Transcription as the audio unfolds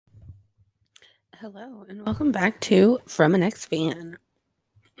Hello, and welcome back to From an Ex Fan.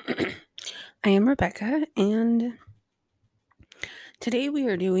 I am Rebecca, and today we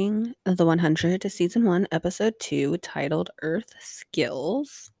are doing the 100 to Season 1, Episode 2, titled Earth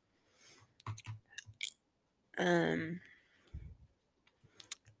Skills. My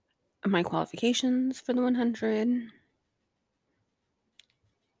qualifications for the 100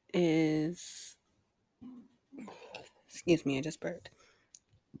 is. Excuse me, I just burped.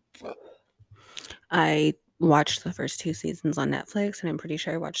 I watched the first 2 seasons on Netflix, and I'm pretty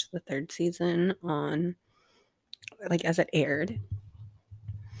sure I watched the third season on, as it aired.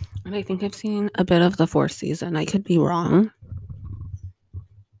 And I think I've seen a bit of the fourth season. I could be wrong.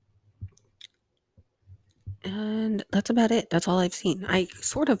 And that's about it. That's all I've seen. I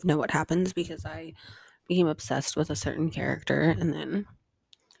sort of know what happens because I became obsessed with a certain character and then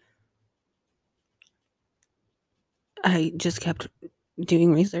I just kept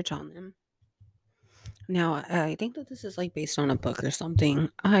doing research on them. Now, I think that this is based on a book or something.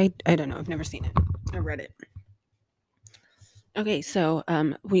 I don't know. I've never seen it. I read it. Okay, so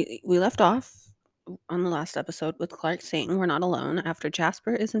we left off on the last episode with Clark saying we're not alone after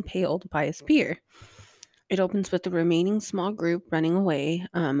Jasper is impaled by a spear. It opens with the remaining small group running away.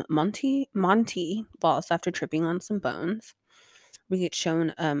 Monty lost after tripping on some bones. We get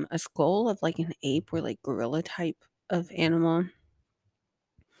shown a skull of an ape or gorilla type of animal,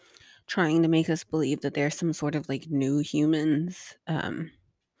 trying to make us believe that they're some sort of new humans.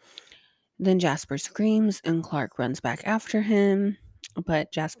 Then Jasper screams and Clark runs back after him,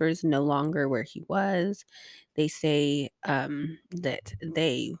 but Jasper is no longer where he was. They say that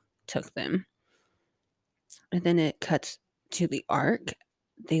they took them. And then it cuts to the Ark.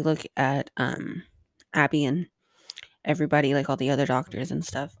 They look at Abby and everybody, all the other doctors and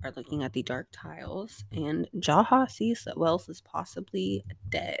stuff, are looking at the dark tiles, and Jaha sees that Wells is possibly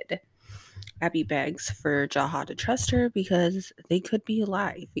dead. Abby begs for Jaha to trust her because they could be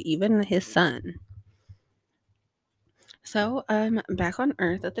alive, even his son. So, back on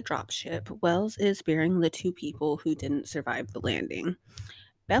Earth at the dropship, Wells is burying the 2 people who didn't survive the landing.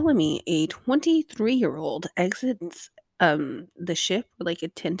 Bellamy, a 23-year-old, exits the ship, a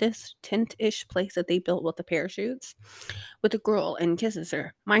tent-ish place that they built with the parachutes, with a girl and kisses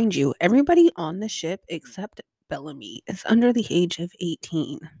her. Mind you, everybody on the ship except Bellamy is under the age of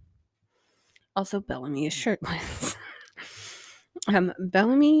 18. Also, Bellamy is shirtless.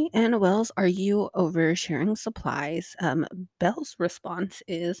 Bellamy and Wells argue over sharing supplies. Belle's response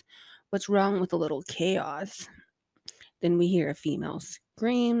is, "What's wrong with a little chaos?" Then we hear a female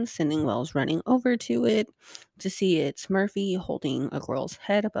scream, sending Wells running over to it to see it's Murphy holding a girl's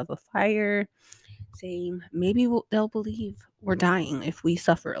head above a fire, saying, "Maybe they'll believe we're dying if we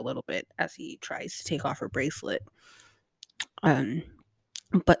suffer a little bit," as he tries to take off her bracelet.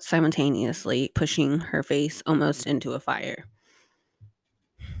 But simultaneously pushing her face almost into a fire.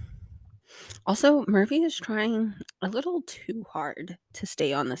 Also, Murphy is trying a little too hard to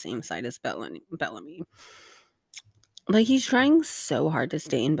stay on the same side as Bellamy. He's trying so hard to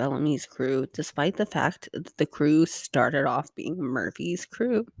stay in Bellamy's crew, despite the fact that the crew started off being Murphy's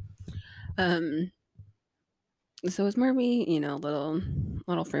crew. So is Murphy, little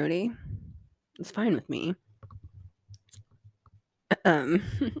fruity. It's fine with me.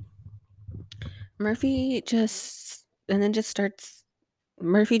 Murphy just then starts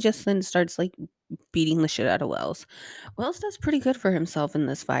beating the shit out of Wells. Wells does pretty good for himself in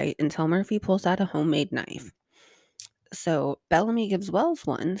this fight until Murphy pulls out a homemade knife. So Bellamy gives Wells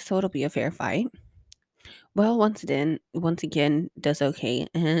one, so it'll be a fair fight. Well, once again, does okay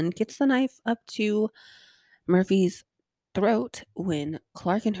and gets the knife up to Murphy's throat when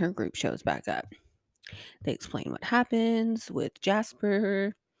Clark and her group shows back up. They explain what happens with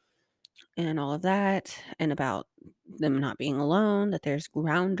Jasper and all of that, and about them not being alone, that there's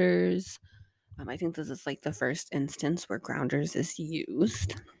grounders. I think this is the first instance where grounders is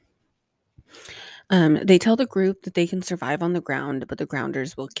used. They tell the group that they can survive on the ground, but the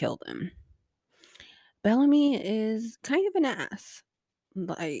grounders will kill them. Bellamy is kind of an ass.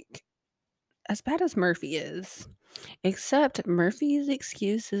 As bad as Murphy is. Except Murphy's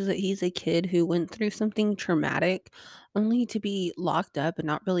excuse is that he's a kid who went through something traumatic only to be locked up and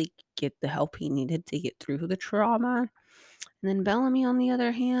not really get the help he needed to get through the trauma. And then Bellamy, on the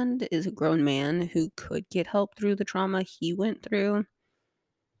other hand, is a grown man who could get help through the trauma he went through.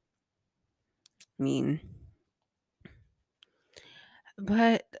 I mean,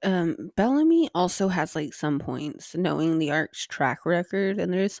 but Bellamy also has some points, knowing the Ark's track record,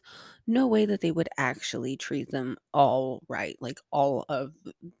 and there's no way that they would actually treat them all right, all of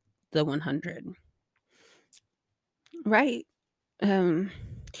the 100. Right.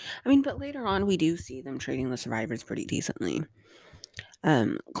 I mean, but later on, we do see them treating the survivors pretty decently.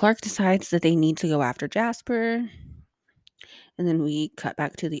 Clark decides that they need to go after Jasper. And then we cut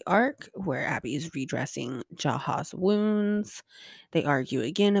back to the Ark where Abby is redressing Jaha's wounds. They argue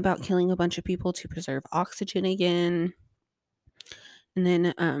again about killing a bunch of people to preserve oxygen again. And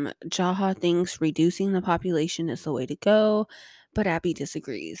then Jaha thinks reducing the population is the way to go, but Abby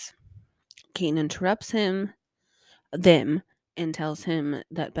disagrees. Kane interrupts them, and tells him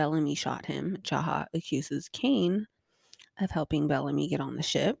that Bellamy shot him. Jaha accuses Kane of helping Bellamy get on the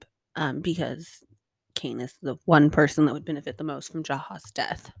ship because Kane is the one person that would benefit the most from Jaha's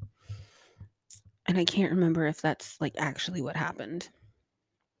death. And I can't remember if that's like actually what happened.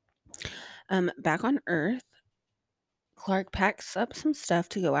 Back on Earth, Clark packs up some stuff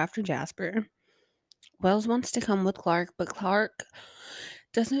to go after Jasper. Wells wants to come with Clark, but Clark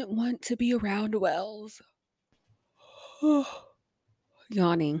doesn't want to be around Wells.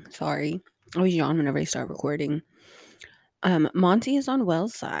 Yawning, sorry. I always yawn whenever I start recording. Monty is on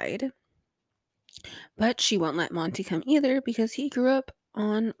Wells' side, but she won't let Monty come either because he grew up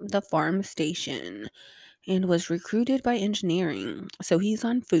on the farm station and was recruited by engineering, so he's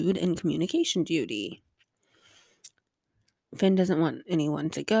on food and communication duty. Finn doesn't want anyone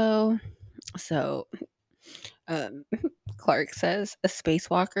to go, so um, Clark says, "A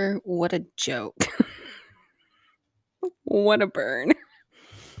spacewalker? What a joke. What a burn."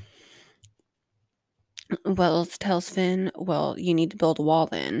 Wells tells Finn, "Well, you need to build a wall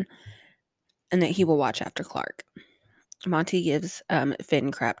then, and that he will watch after Clark." Monty gives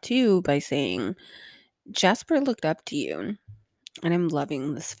Finn crap too by saying, "Jasper looked up to you." And I'm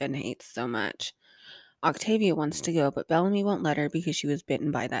loving this Finn hate so much. Octavia wants to go, but Bellamy won't let her because she was bitten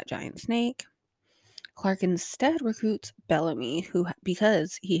by that giant snake. Clark instead recruits Bellamy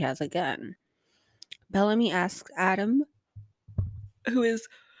because he has a gun. Bellamy asks Adam, who is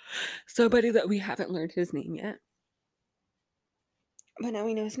somebody that we haven't learned his name yet. But now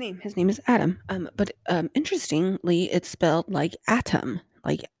we know his name. His name is Adam. But interestingly, it's spelled like atom,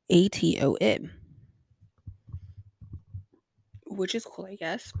 like ATOM, which is cool, I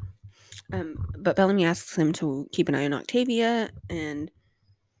guess. But Bellamy asks him to keep an eye on Octavia and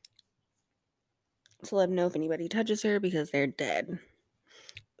to let him know if anybody touches her because they're dead.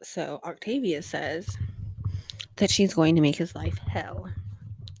 So Octavia says that she's going to make his life hell.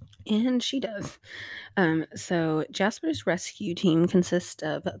 And she does. So Jasper's rescue team consists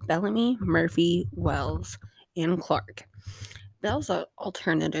of Bellamy, Murphy, Wells, and Clark. Bell's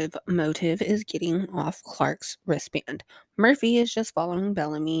alternative motive is getting off Clark's wristband. Murphy is just following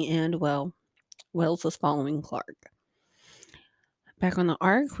Bellamy, and Wells is following Clark. Back on the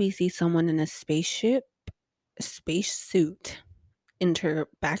Ark, we see someone in a spacesuit enter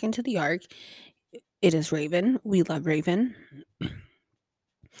back into the Ark. It is Raven. We love Raven.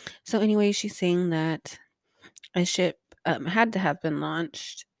 So anyway, she's saying that a ship had to have been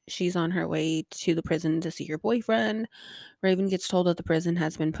launched. She's on her way to the prison to see her boyfriend. Raven gets told that the prison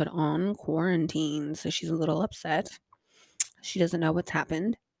has been put on quarantine, so she's a little upset. She doesn't know what's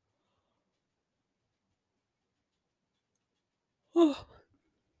happened.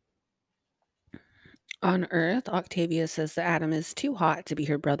 On Earth, Octavia says that Adam is too hot to be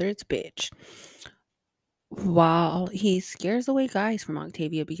her brother's bitch. While he scares away guys from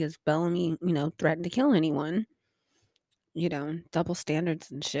Octavia because Bellamy, threatened to kill anyone. Double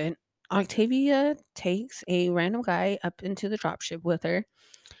standards and shit. Octavia takes a random guy up into the dropship with her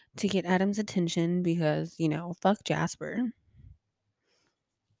to get Adam's attention because, fuck Jasper.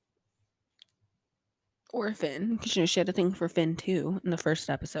 Or Finn. Because, she had a thing for Finn too in the first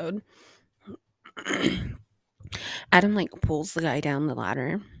episode. Adam, pulls the guy down the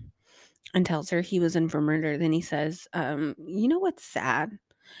ladder and tells her he was in for murder. Then he says, you know what's sad?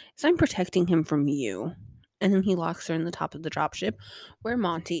 Is I'm protecting him from you. And then he locks her in the top of the dropship where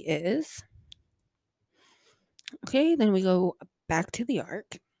Monty is. Okay, then we go back to the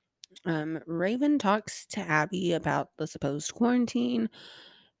Ark. Raven talks to Abby about the supposed quarantine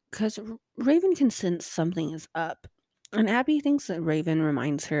because Raven can sense something is up. And Abby thinks that Raven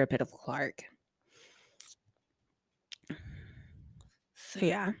reminds her a bit of Clark. So,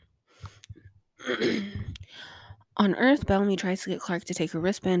 yeah. On Earth, Bellamy tries to get Clark to take her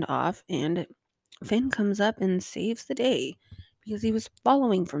wristband off, and Finn comes up and saves the day because he was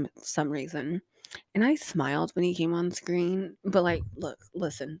following for some reason. And I smiled when he came on screen, but look,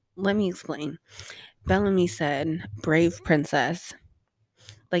 listen, let me explain. Bellamy said, "Brave princess,"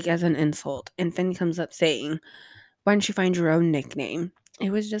 as an insult, and Finn comes up saying, "Why don't you find your own nickname?"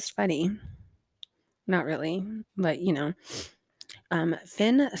 It was just funny. Not really, but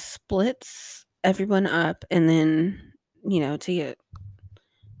Finn splits everyone up and then, to get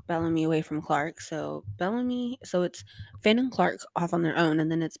Bellamy away from Clark. So it's Finn and Clark off on their own, and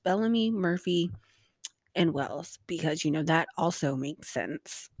then it's Bellamy, Murphy, and Wells, because that also makes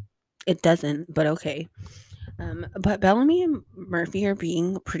sense. It doesn't, but okay. But Bellamy and Murphy are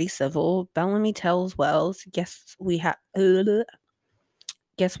being pretty civil. Bellamy tells Wells, guess we got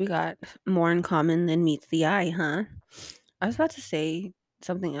more in common than meets the eye, huh? I was about to say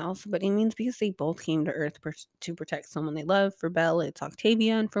something else, but it means because they both came to Earth to protect someone they love. For Belle, it's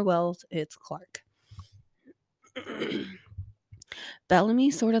Octavia, and for Wells, it's Clark. Bellamy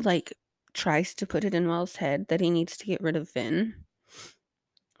sort of like tries to put it in Wells' head that he needs to get rid of Finn.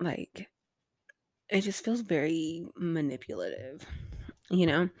 Like, it just feels very manipulative, you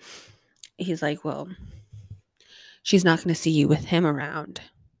know? He's like, well, she's not going to see you with him around.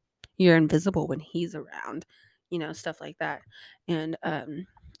 You're invisible when he's around, stuff like that. And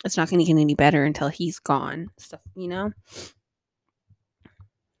it's not going to get any better until he's gone, stuff.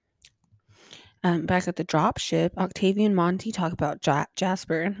 Back at the dropship, Octavia and Monty talk about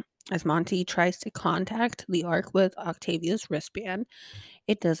Jasper as Monty tries to contact the Ark with Octavia's wristband.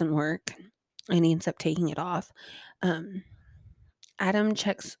 It doesn't work, and he ends up taking it off. Adam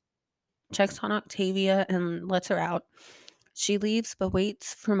checks on Octavia and lets her out. She leaves but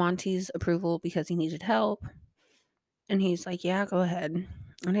waits for Monty's approval because he needed help. And he's like, yeah, go ahead.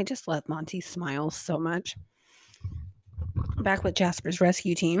 And I just love Monty's smiles so much. Back with Jasper's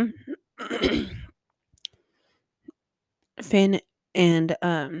rescue team, Finn and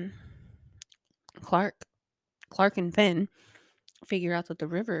Clark and Finn figure out that the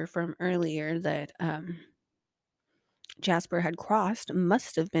river from earlier that Jasper had crossed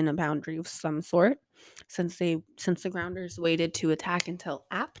must have been a boundary of some sort, since the grounders waited to attack until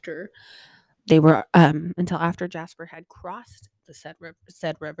after Jasper had crossed the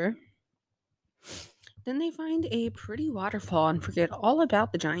said river. Then they find a pretty waterfall and forget all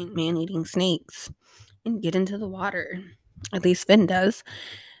about the giant man-eating snakes and get into the water. At least Finn does,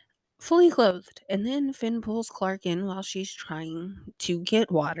 fully clothed. And then Finn pulls Clark in while she's trying to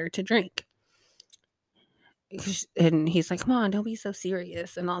get water to drink. And he's like, come on, don't be so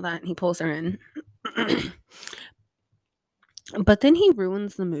serious and all that. And he pulls her in. But then he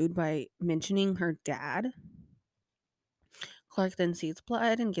ruins the mood by mentioning her dad. Clark then sees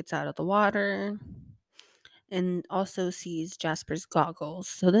blood and gets out of the water, and also sees Jasper's goggles.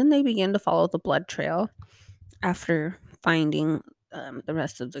 So then they begin to follow the blood trail after finding the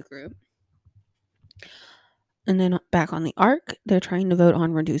rest of the group. And then back on the Ark, they're trying to vote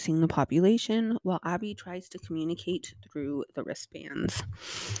on reducing the population while Abby tries to communicate through the wristbands.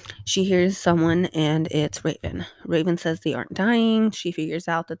 She hears someone and it's Raven. Raven says they aren't dying. She figures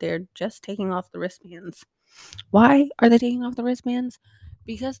out that they're just taking off the wristbands. Why are they taking off the wristbands?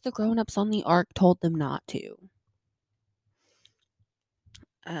 Because the grown-ups on the Ark told them not to.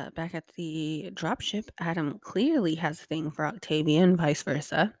 Back at the dropship, Adam clearly has a thing for Octavia and vice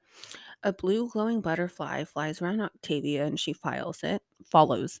versa. A blue glowing butterfly flies around Octavia and she follows it.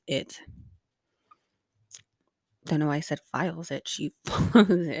 Don't know why I said files it. She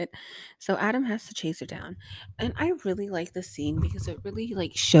follows it. So Adam has to chase her down. And I really like this scene because it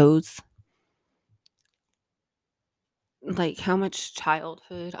really shows how much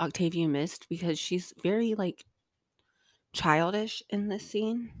childhood Octavia missed, because she's very childish in this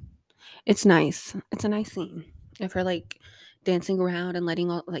scene. It's nice. It's a nice scene of her dancing around and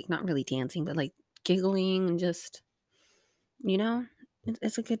letting all not really dancing, but giggling and just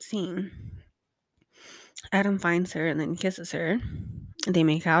it's a good scene. Adam finds her and then kisses her. They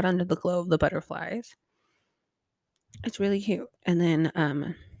make out under the glow of the butterflies. It's really cute. And then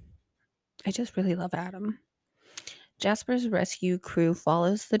I just really love Adam. Jasper's rescue crew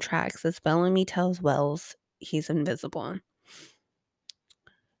follows the tracks as Bellamy tells Wells he's invisible.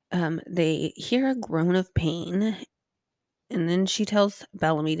 They hear a groan of pain, and then she tells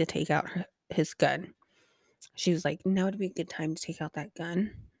Bellamy to take out his gun. She was like, now would be a good time to take out that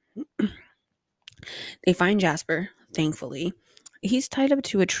gun. They find Jasper, thankfully. He's tied up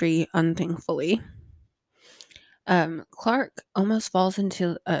to a tree, unthankfully. Clark almost falls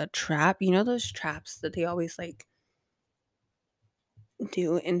into a trap. You know those traps that they always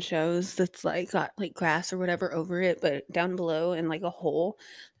do in shows that's got grass or whatever over it, but down below in a hole,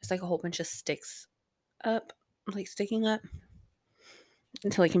 there's a whole bunch of sticks up, sticking up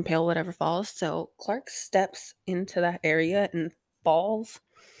until he can impale whatever falls. So Clark steps into that area and falls.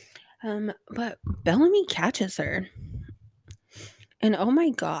 But Bellamy catches her. And oh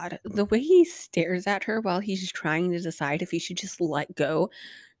my god, the way he stares at her while he's trying to decide if he should just let go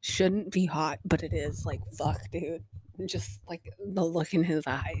shouldn't be hot, but it is. Fuck, dude. Just the look in his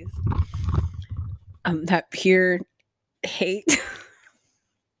eyes. That pure hate.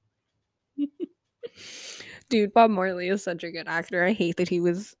 Dude, Bob Marley is such a good actor. I hate that he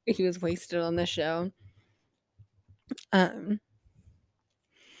was wasted on this show. Um,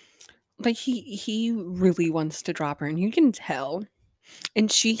 like he really wants to drop her, and you can tell,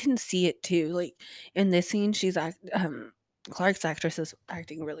 and she can see it too. Like in this scene, Clark's actress is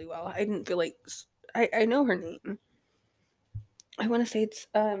acting really well. I didn't feel like I know her name. I want to say it's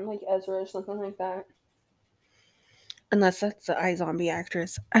like Ezra or something like that. Unless that's the iZombie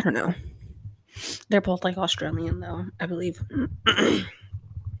actress. I don't know. They're both like Australian though, I believe.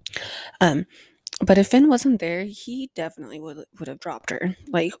 um, but if Finn wasn't there, he definitely would have dropped her.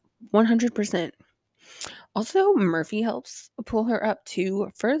 Like 100%. Also, Murphy helps pull her up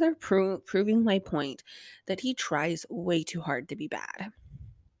too, further proving my point that he tries way too hard to be bad.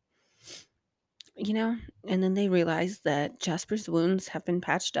 You know? And then they realize that Jasper's wounds have been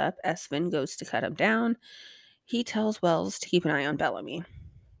patched up as Finn goes to cut him down. He tells Wells to keep an eye on Bellamy.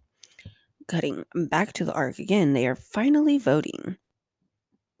 Cutting back to the arc again, they are finally voting.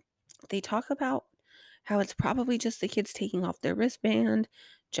 They talk about how it's probably just the kids taking off their wristband.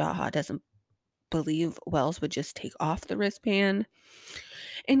 Jaha doesn't believe Wells would just take off the wristband.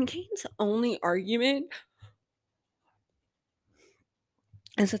 And Kane's only argument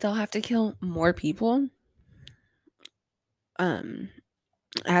is that they'll have to kill more people um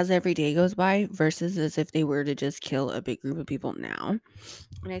as every day goes by versus as if they were to just kill a big group of people now.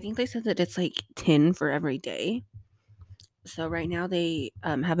 And I think they said that it's like 10 for every day. So right now they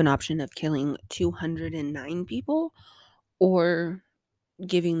have an option of killing 209 people or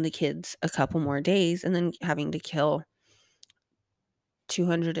giving the kids a couple more days and then having to kill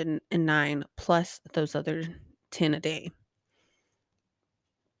 209 plus those other 10 a day.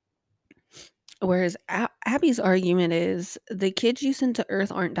 Whereas Abby's argument is the kids you sent to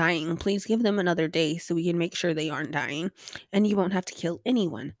Earth aren't dying. Please give them another day so we can make sure they aren't dying and you won't have to kill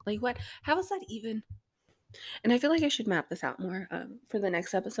anyone. Like, what? How is that even? And I feel like I should map this out more for the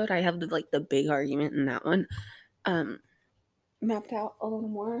next episode. I have the big argument in that one mapped out a little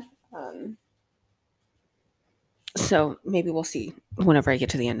more. So maybe we'll see whenever I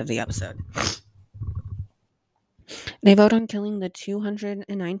get to the end of the episode. They vote on killing the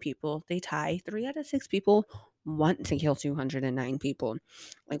 209 people. They tie. 3 out of 6 people want to kill 209 people.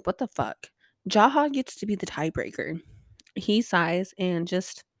 Like, what the fuck? Jaha gets to be the tiebreaker. He sighs and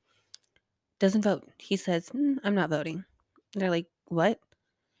just doesn't vote. He says, I'm not voting. They're like, what?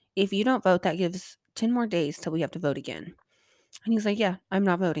 If you don't vote, that gives 10 more days till we have to vote again. And he's like, yeah, I'm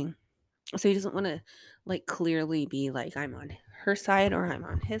not voting. So he doesn't want to clearly be like, I'm on her side or I'm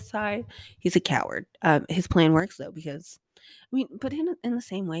on his side. He's a coward. His plan works though, because but in the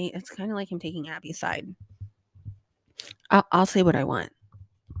same way, it's kind of like him taking Abby's side. I'll say what I want.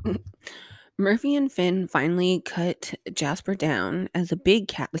 Murphy and Finn finally cut Jasper down as a big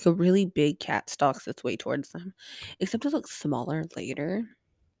cat, like a really big cat, stalks its way towards them. Except it looks smaller later.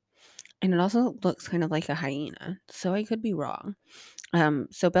 And it also looks kind of like a hyena. So I could be wrong.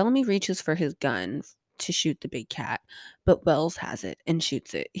 So Bellamy reaches for his gun to shoot the big cat, but Wells has it and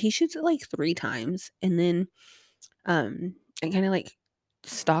shoots it. He shoots it like 3 times and then it kind of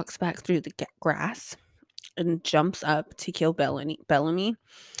stalks back through the grass and jumps up to kill Bellamy.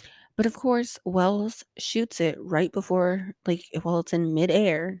 But of course, Wells shoots it right before, while it's in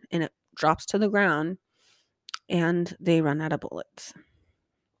midair, and it drops to the ground, and they run out of bullets.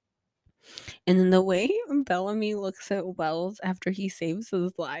 And then the way Bellamy looks at Wells after he saves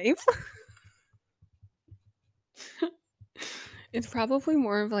his life, it's probably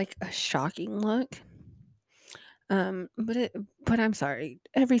more of a shocking look. But I'm sorry,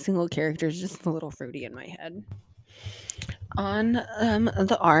 every single character is just a little fruity in my head. On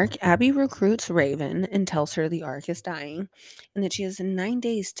the Ark, Abby recruits Raven and tells her the Ark is dying, and that she has 9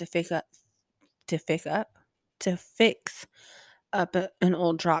 days to fix up an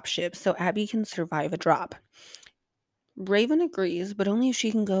old drop ship so Abby can survive a drop. Raven agrees, but only if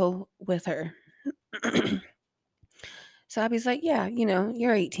she can go with her. So Abby's like, yeah,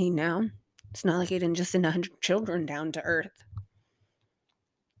 you're 18 now. It's not like I didn't just send 100 children down to Earth.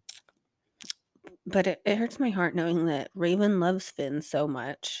 But it hurts my heart knowing that Raven loves Finn so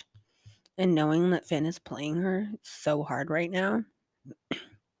much. And knowing that Finn is playing her so hard right now.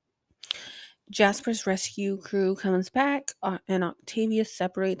 Jasper's rescue crew comes back, and Octavius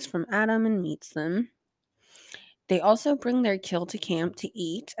separates from Adam and meets them. They also bring their kill to camp to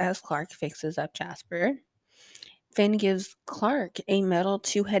eat as Clark fixes up Jasper. Finn gives Clark a metal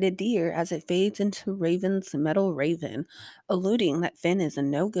 2-headed deer as it fades into Raven's metal raven, alluding that Finn is a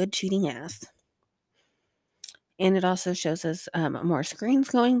no-good cheating ass. And it also shows us more screens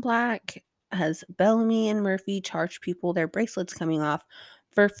going black as Bellamy and Murphy charge people their bracelets coming off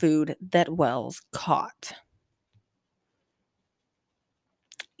for food that Wells caught.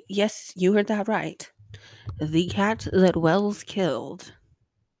 Yes, you heard that right. The cat that Wells killed,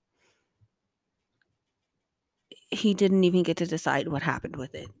 he didn't even get to decide what happened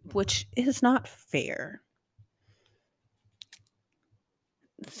with it, which is not fair.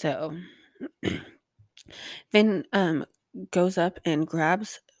 So Finn goes up and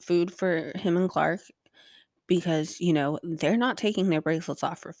grabs food for him and Clark because, they're not taking their bracelets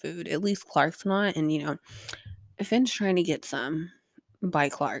off for food. At least Clark's not. And, Finn's trying to get some by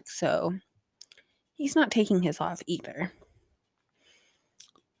Clark. So he's not taking his off either.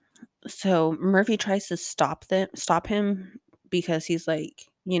 So Murphy tries to stop him because he's like,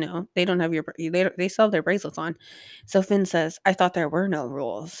 they don't have they still have their bracelets on. So Finn says, I thought there were no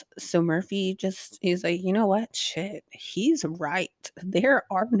rules. So Murphy he's like, you know what? Shit, he's right. There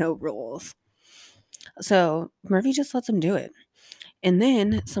are no rules. So Murphy just lets him do it. And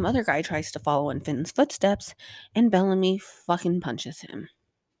then some other guy tries to follow in Finn's footsteps, and Bellamy fucking punches him.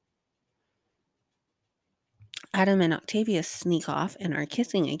 Adam and Octavia sneak off and are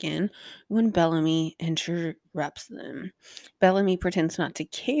kissing again when Bellamy interrupts them. Bellamy pretends not to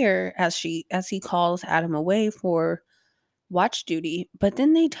care as he calls Adam away for watch duty, but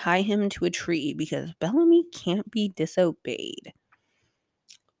then they tie him to a tree because Bellamy can't be disobeyed.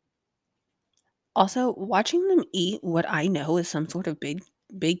 Also, watching them eat what I know is some sort of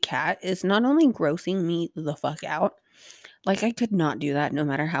big cat is not only grossing me the fuck out, like I could not do that no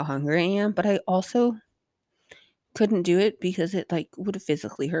matter how hungry I am, but I also couldn't do it because it like would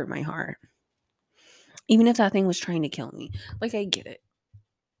physically hurt my heart. Even if that thing was trying to kill me. Like I get it.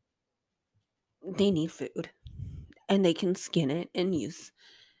 They need food and they can skin it and use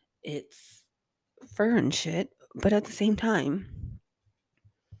its fur and shit, but at the same time,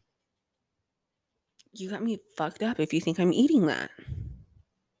 you got me fucked up if you think I'm eating that.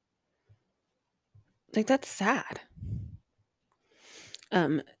 Like that's sad.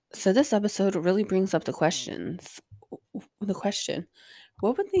 Um so this episode really brings up the question,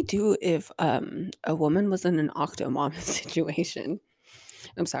 what would they do if a woman was in an Octomom situation?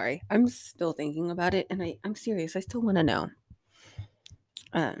 I'm sorry. I'm still thinking about it and I'm serious. I still want to know.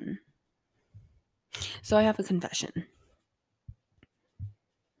 Um so I have a confession.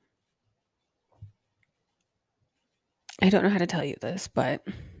 I don't know how to tell you this, but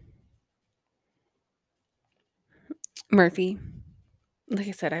Murphy, like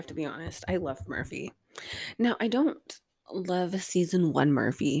I said, I have to be honest. I love Murphy. Now, I don't love season 1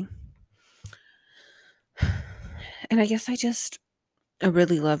 Murphy. And I guess I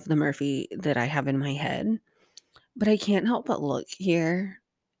really love the Murphy that I have in my head. But I can't help but look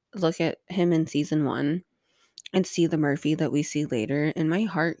at him in season 1 and see the Murphy that we see later, and my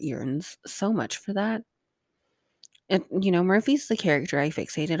heart yearns so much for that. And Murphy's the character I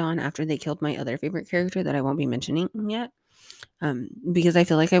fixated on after they killed my other favorite character that I won't be mentioning yet. Because I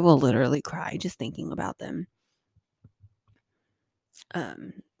feel like I will literally cry just thinking about them.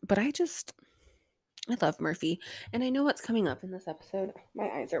 But I love Murphy, and I know what's coming up in this episode. My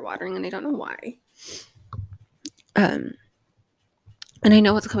eyes are watering, and I don't know why. And I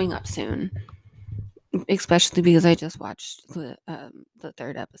know what's coming up soon, especially because I just watched the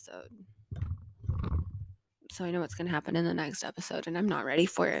 3rd episode, so I know what's going to happen in the next episode, and I'm not ready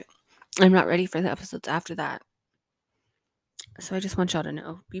for it. I'm not ready for the episodes after that. So I just want y'all to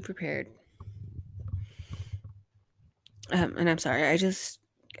know, be prepared. And I'm sorry, I just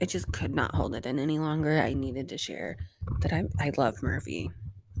could not hold it in any longer. I needed to share that I love Murphy.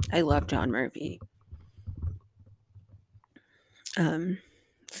 I love John Murphy. So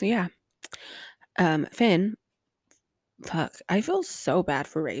yeah. Finn, fuck, I feel so bad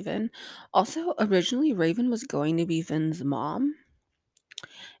for Raven. Also, originally Raven was going to be Finn's mom.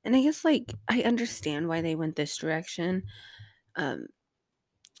 And I guess like I understand why they went this direction. And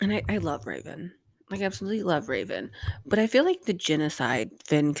I love Raven. Like absolutely love Raven. But I feel like the genocide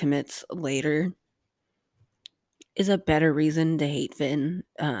Finn commits later is a better reason to hate Finn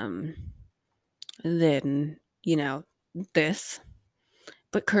than, this.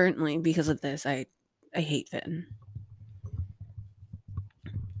 But currently, because of this, I hate Finn.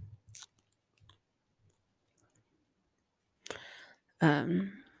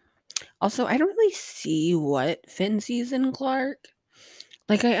 Also, I don't really see what Finn sees in Clark.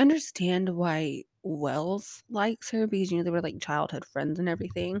 Like, I understand why Wells likes her because, they were like childhood friends and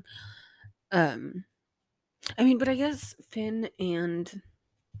everything. I mean, but I guess Finn and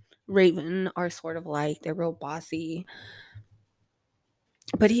Raven are sort of like, they're real bossy.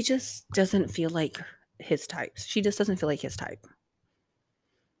 But he just doesn't feel like his type. She just doesn't feel like his type.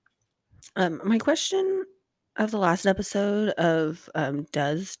 My question of the last episode of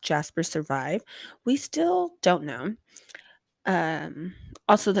does Jasper survive? We still don't know. Um,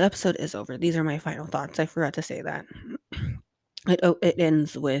 Also, the episode is over. These are my final thoughts. I forgot to say that. It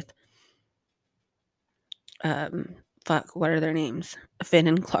ends with um fuck, what are their names? Finn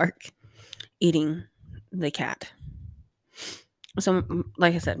and Clark eating the cat. So,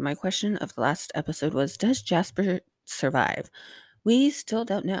 like I said, my question of the last episode was, does Jasper survive? We still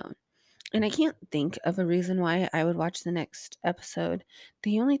don't know. And I can't think of a reason why I would watch the next episode.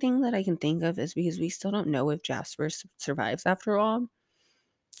 The only thing that I can think of is because we still don't know if Jasper survives after all.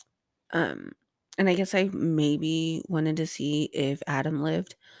 Um, and I guess I maybe wanted to see if Adam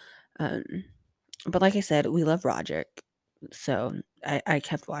lived. Um, but like I said, we love Roderick. So I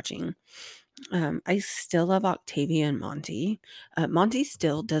kept watching. I still love Octavia and Monty. Monty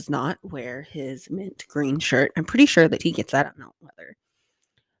still does not wear his mint green shirt. I'm pretty sure that he gets that at Mount Weather.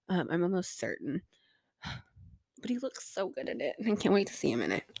 I'm almost certain. But he looks so good in it. I can't wait to see him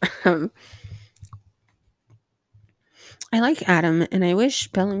in it. Um, I like Adam, and I wish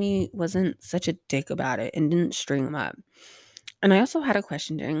Bellamy wasn't such a dick about it and didn't string him up. And I also had a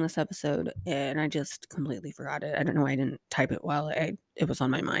question during this episode, and I just completely forgot it. I don't know why I didn't type it while it was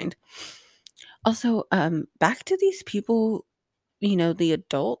on my mind. Also, back to these people, the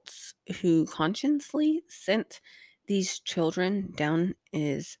adults who consciously sent these children down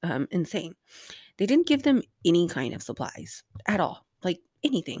is insane. They didn't give them any kind of supplies at all, like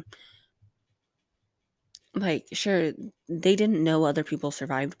anything. Like, sure, they didn't know other people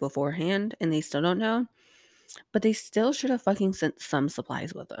survived beforehand, and they still don't know, but they still should have fucking sent some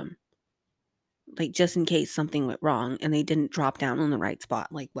supplies with them. Like, just in case something went wrong and they didn't drop down on the right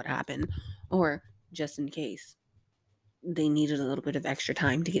spot, like what happened. Or just in case they needed a little bit of extra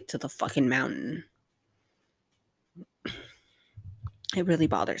time to get to the fucking mountain. It really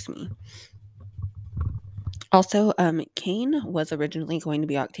bothers me. Also, Kane was originally going to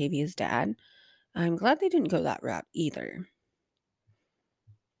be Octavia's dad. I'm glad they didn't go that route either.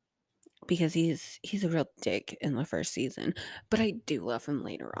 Because he's a real dick in the first season. But I do love him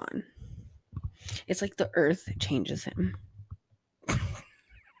later on. It's like the earth changes him.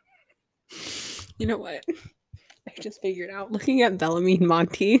 You know what? I just figured out looking at Bellamy and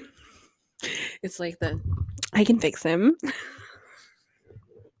Monty. It's like I can fix him.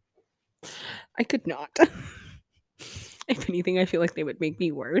 I could not. If anything, I feel like they would make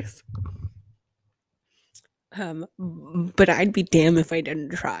me worse. But I'd be damned if I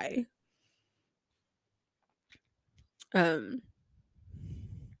didn't try. Um,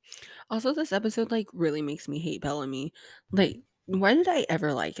 Also, this episode like really makes me hate Bellamy. Like, why did I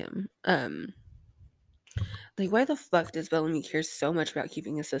ever like him? Like, why the fuck does Bellamy care so much about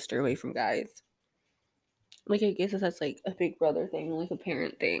keeping his sister away from guys? Like, I guess that's like a big brother thing, like a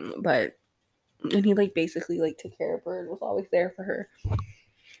parent thing, but and he like basically like took care of her and was always there for her.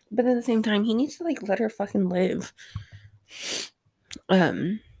 But at the same time, he needs to like let her fucking live.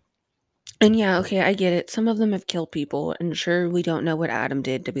 Um, and yeah, okay, I get it. Some of them have killed people, and sure, we don't know what Adam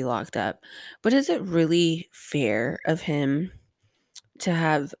did to be locked up. But is it really fair of him to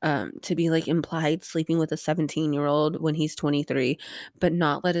have to be like implied sleeping with a 17-year-old when he's 23, but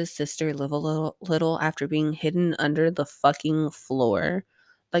not let his sister live a little after being hidden under the fucking floor?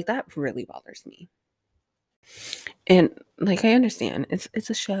 Like that really bothers me. And like I understand it's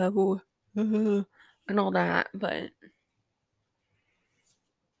a show and all that, but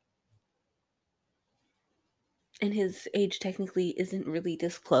and his age technically isn't really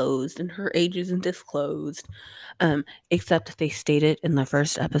disclosed and her age isn't disclosed, except they state it in the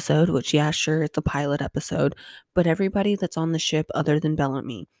first episode, which yeah, sure, it's a pilot episode, but everybody that's on the ship other than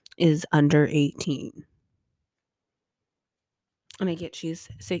Bellamy is under 18. And I get she's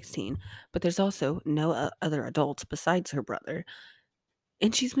 16, but there's also no other adults besides her brother,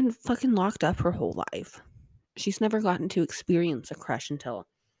 and she's been fucking locked up her whole life. She's never gotten to experience a crush until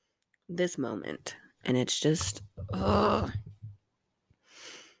this moment, and it's just ugh.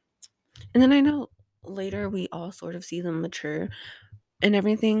 And then I know later we all sort of see them mature and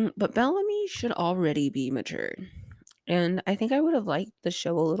everything, but Bellamy should already be mature. And I think I would have liked the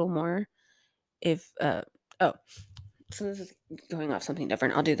show a little more if oh, so this is going off something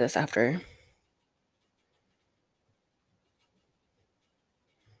different. I'll do this after.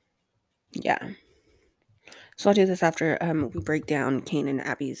 Yeah. So I'll do this after we break down Kane and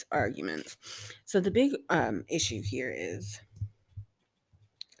Abby's arguments. So the big issue here is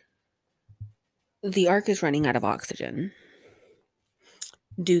the ark is running out of oxygen.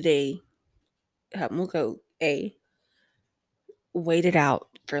 Do they we'll go A, wait it out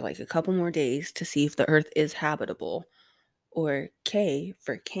for like a couple more days to see if the earth is habitable, or K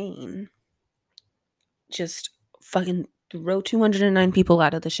for Kane, just fucking throw 209 people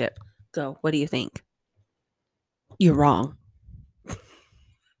out of the ship. Go. What do you think? You're wrong.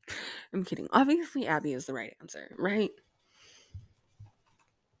 I'm kidding. Obviously, Abby is the right answer, right?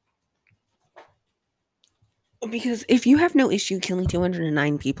 Because if you have no issue killing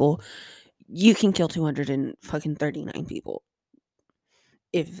 209 people, you can kill 239 people.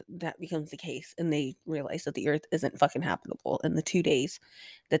 If that becomes the case and they realize that the earth isn't fucking habitable in the 2 days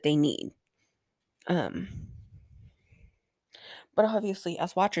that they need. But obviously,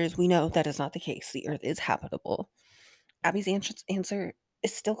 as watchers, we know that is not the case. The earth is habitable. Abby's answer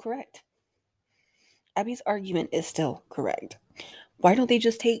is still correct. Abby's argument is still correct. Why don't they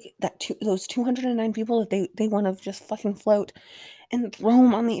just take those 209 people if they want to just fucking float and throw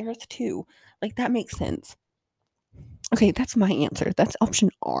them on the earth too? Like, that makes sense. Okay, that's my answer. That's option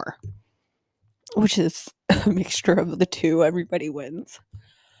R, which is a mixture of the two. Everybody wins.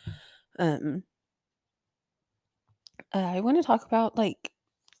 I want to talk about like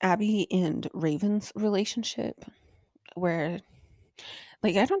Abby and Raven's relationship, where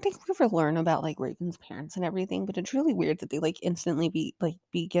like I don't think we ever learn about like Raven's parents and everything, but it's really weird that they like instantly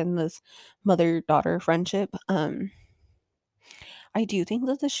begin this mother-daughter friendship. I do think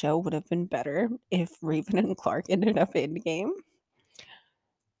that the show would have been better if Raven and Clark ended up in game,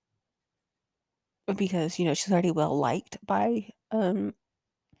 because she's already well liked by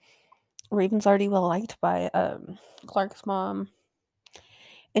Raven's already well liked by Clark's mom.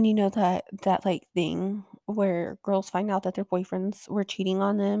 And that like thing where girls find out that their boyfriends were cheating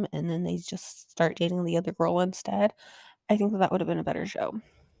on them and then they just start dating the other girl instead. I think that would have been a better show.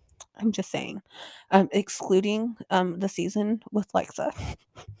 I'm just saying. Excluding the season with Lexa.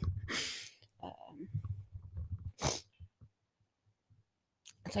 um,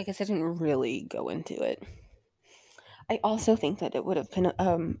 so I guess I didn't really go into it. I also think that it would have been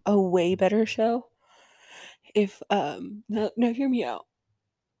a way better show if no, hear me out.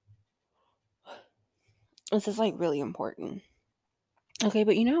 This is like really important. Okay,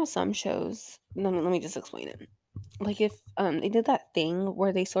 but you know how some shows, let me just explain it. Like if they did that thing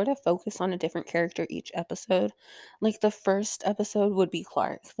where they sort of focus on a different character each episode. Like the first episode would be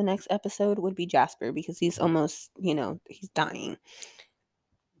Clark. The next episode would be Jasper because he's almost, he's dying.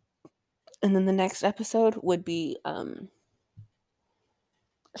 And then the next episode would be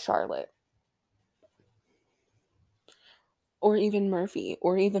Charlotte. Or even Murphy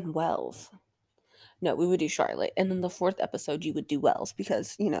or even Wells. No, we would do Charlotte. And then the fourth episode you would do Wells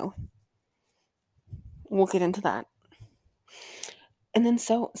because, we'll get into that. And then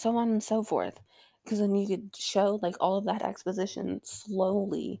so on and so forth, because then you could show like all of that exposition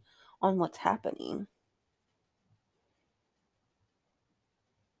slowly on what's happening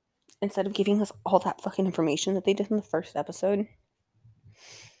instead of giving us all that fucking information that they did in the first episode.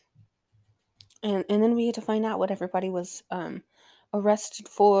 And then we get to find out what everybody was arrested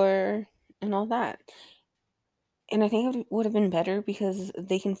for and all that. And I think it would have been better because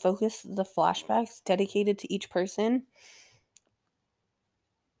they can focus the flashbacks dedicated to each person.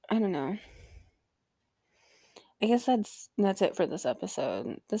 I don't know. I guess that's it for this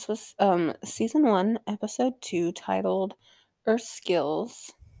episode. This was season 1, episode 2, titled Earth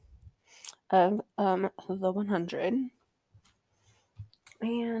Skills of the 100.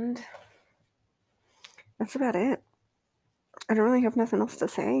 And that's about it. I don't really have nothing else to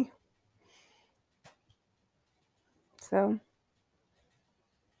say. So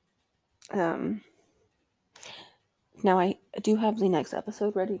now I do have the next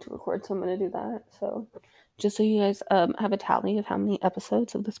episode ready to record, so I'm going to do that. So just so you guys have a tally of how many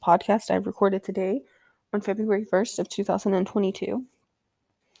episodes of this podcast I've recorded today on February 1st of 2022.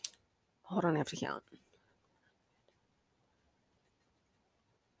 Hold on, I have to count.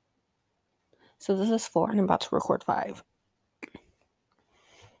 So this is 4 and I'm about to record 5.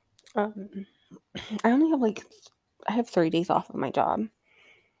 I only have I have 3 days off of my job.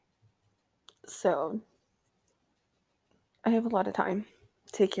 So I have a lot of time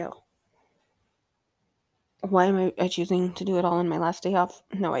to kill. Why am I choosing to do it all on my last day off?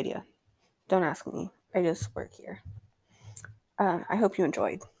 No idea. Don't ask me. I just work here. I hope you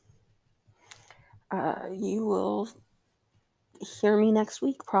enjoyed. You will hear me next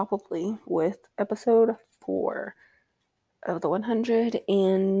week probably with episode 4 of the 100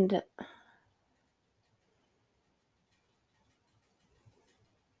 and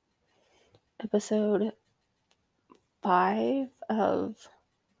episode 5 of,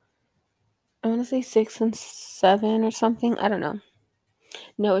 I want to say 6 and 7 or something. I don't know.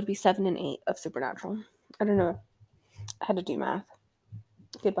 No, it'd be 7 and 8 of Supernatural. I don't know. I had to do math.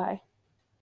 Goodbye.